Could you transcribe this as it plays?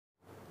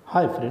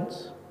Hi friends,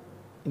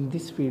 in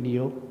this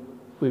video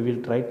we will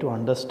try to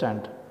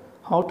understand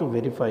how to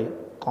verify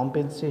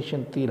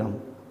compensation theorem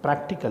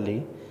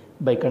practically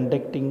by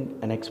conducting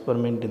an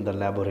experiment in the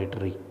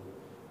laboratory.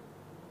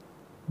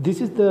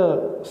 This is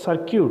the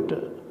circuit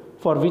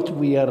for which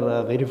we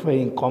are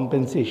verifying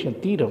compensation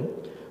theorem.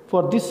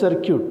 For this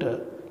circuit,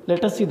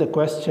 let us see the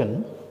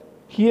question.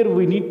 Here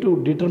we need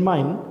to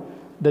determine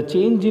the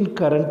change in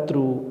current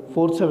through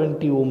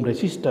 470 ohm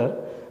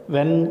resistor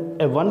when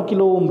a 1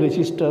 kilo ohm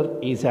resistor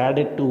is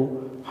added to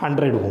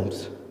 100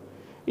 ohms.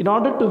 In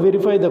order to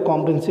verify the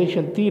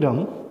compensation theorem,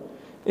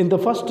 in the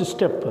first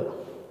step,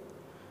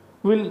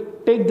 we'll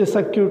take the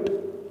circuit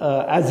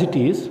as it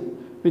is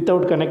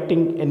without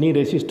connecting any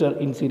resistor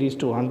in series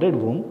to 100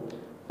 ohm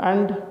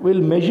and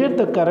we'll measure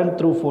the current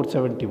through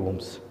 470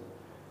 ohms.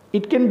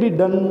 It can be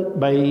done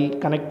by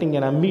connecting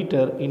an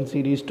ammeter in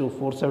series to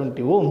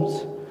 470 ohms.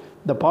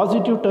 The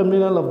positive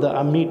terminal of the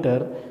ammeter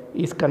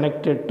is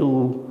connected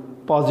to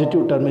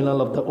positive terminal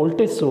of the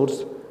voltage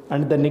source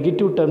and the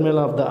negative terminal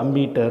of the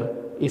ammeter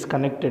is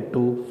connected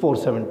to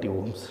 470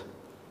 ohms.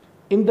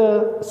 In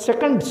the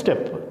second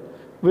step,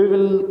 we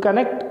will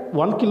connect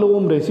 1 kilo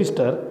ohm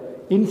resistor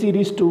in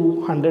series to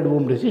 100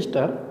 ohm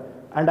resistor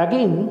and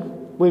again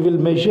we will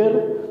measure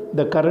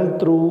the current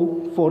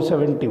through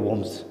 470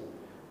 ohms.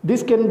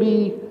 This can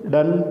be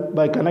done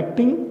by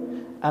connecting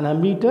an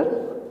ammeter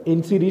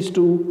in series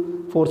to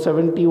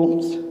 470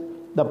 ohms.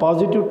 The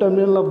positive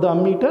terminal of the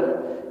ammeter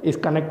is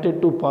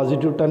connected to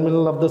positive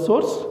terminal of the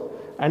source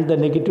and the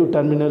negative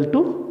terminal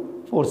to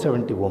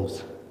 470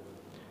 ohms.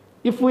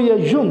 If we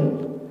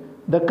assume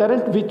the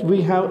current which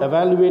we have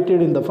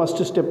evaluated in the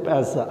first step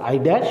as I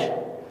dash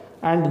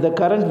and the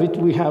current which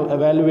we have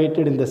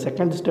evaluated in the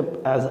second step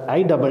as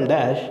I double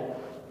dash,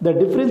 the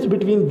difference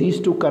between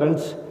these two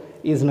currents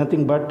is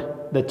nothing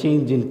but the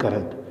change in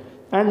current,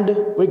 and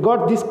we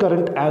got this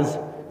current as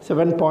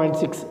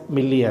 7.6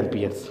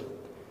 milliamperes.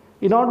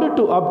 In order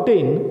to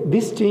obtain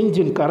this change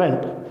in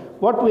current,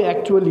 what we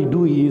actually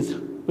do is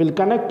we'll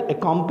connect a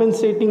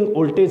compensating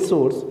voltage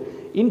source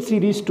in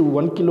series to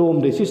 1 kilo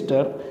ohm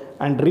resistor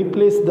and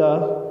replace the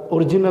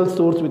original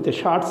source with a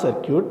short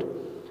circuit.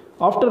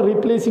 After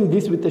replacing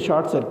this with a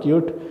short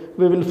circuit,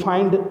 we will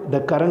find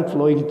the current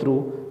flowing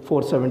through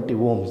 470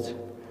 ohms.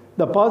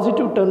 The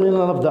positive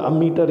terminal of the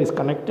ammeter is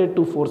connected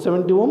to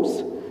 470 ohms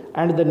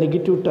and the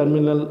negative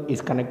terminal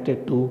is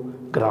connected to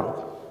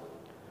ground.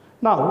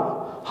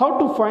 Now, how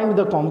to find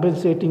the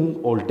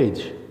compensating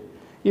voltage?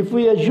 If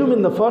we assume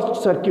in the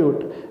first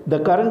circuit the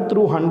current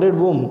through 100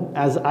 ohm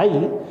as I,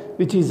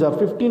 which is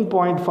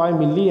 15.5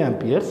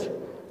 milliamperes,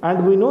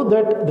 and we know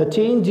that the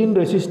change in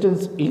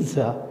resistance is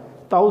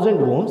 1000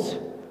 ohms,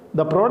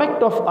 the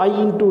product of I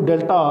into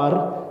delta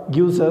R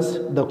gives us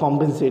the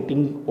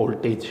compensating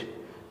voltage.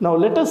 Now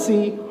let us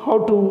see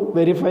how to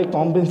verify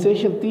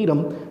compensation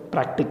theorem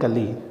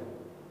practically.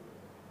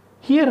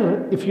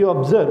 Here, if you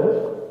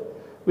observe,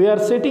 we are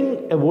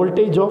setting a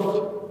voltage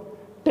of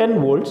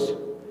 10 volts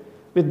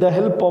with the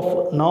help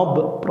of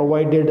knob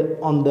provided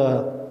on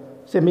the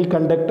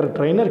semiconductor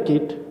trainer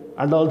kit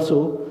and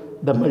also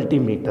the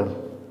multimeter.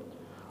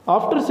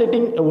 After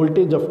setting a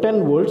voltage of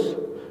 10 volts,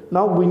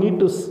 now we need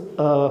to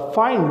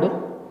find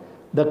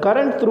the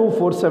current through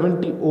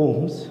 470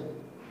 ohms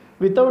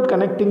without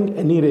connecting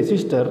any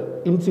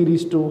resistor in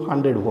series to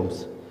 100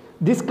 ohms.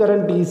 This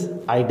current is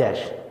I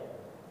dash.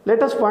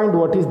 Let us find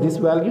what is this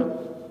value.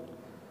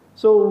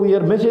 So we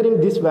are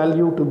measuring this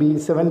value to be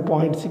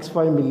 7.65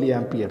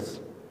 milliamperes.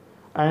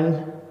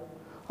 And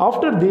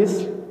after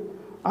this,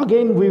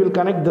 again we will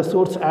connect the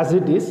source as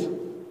it is.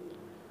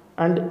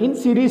 And in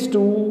series to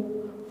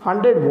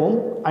 100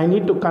 ohm, I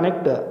need to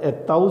connect a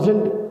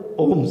 1000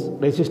 ohms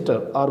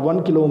resistor or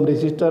 1 kilo ohm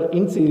resistor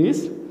in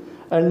series.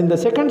 And in the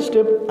second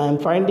step, I am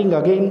finding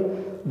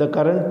again the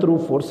current through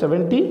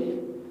 470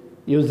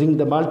 using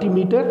the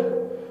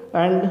multimeter.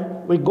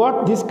 And we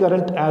got this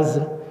current as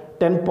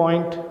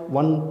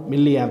 10.1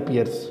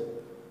 milliamperes.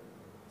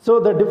 So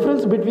the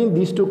difference between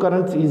these two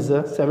currents is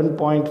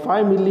 7.5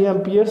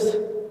 milliamperes.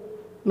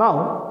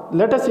 Now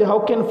let us see how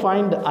can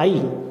find I,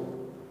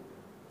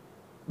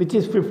 which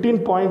is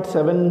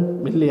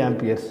 15.7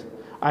 milliamperes.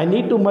 I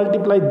need to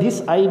multiply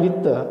this I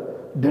with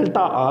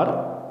delta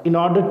R in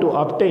order to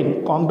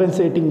obtain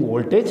compensating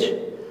voltage.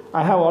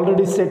 I have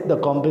already set the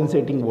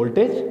compensating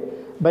voltage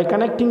by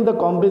connecting the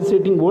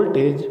compensating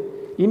voltage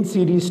in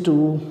series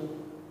to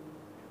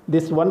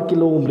this 1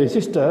 kilo ohm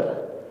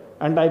resistor,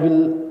 and I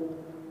will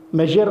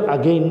measure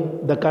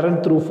again the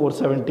current through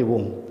 470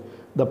 ohm.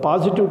 The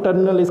positive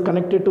terminal is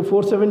connected to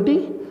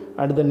 470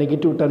 and the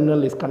negative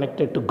terminal is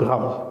connected to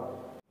ground.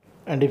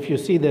 And if you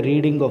see the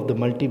reading of the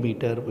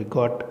multimeter, we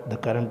got the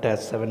current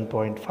as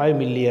 7.5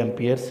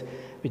 milliamperes,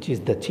 which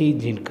is the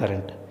change in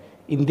current.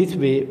 In this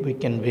way, we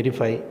can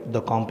verify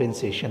the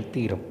compensation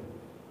theorem.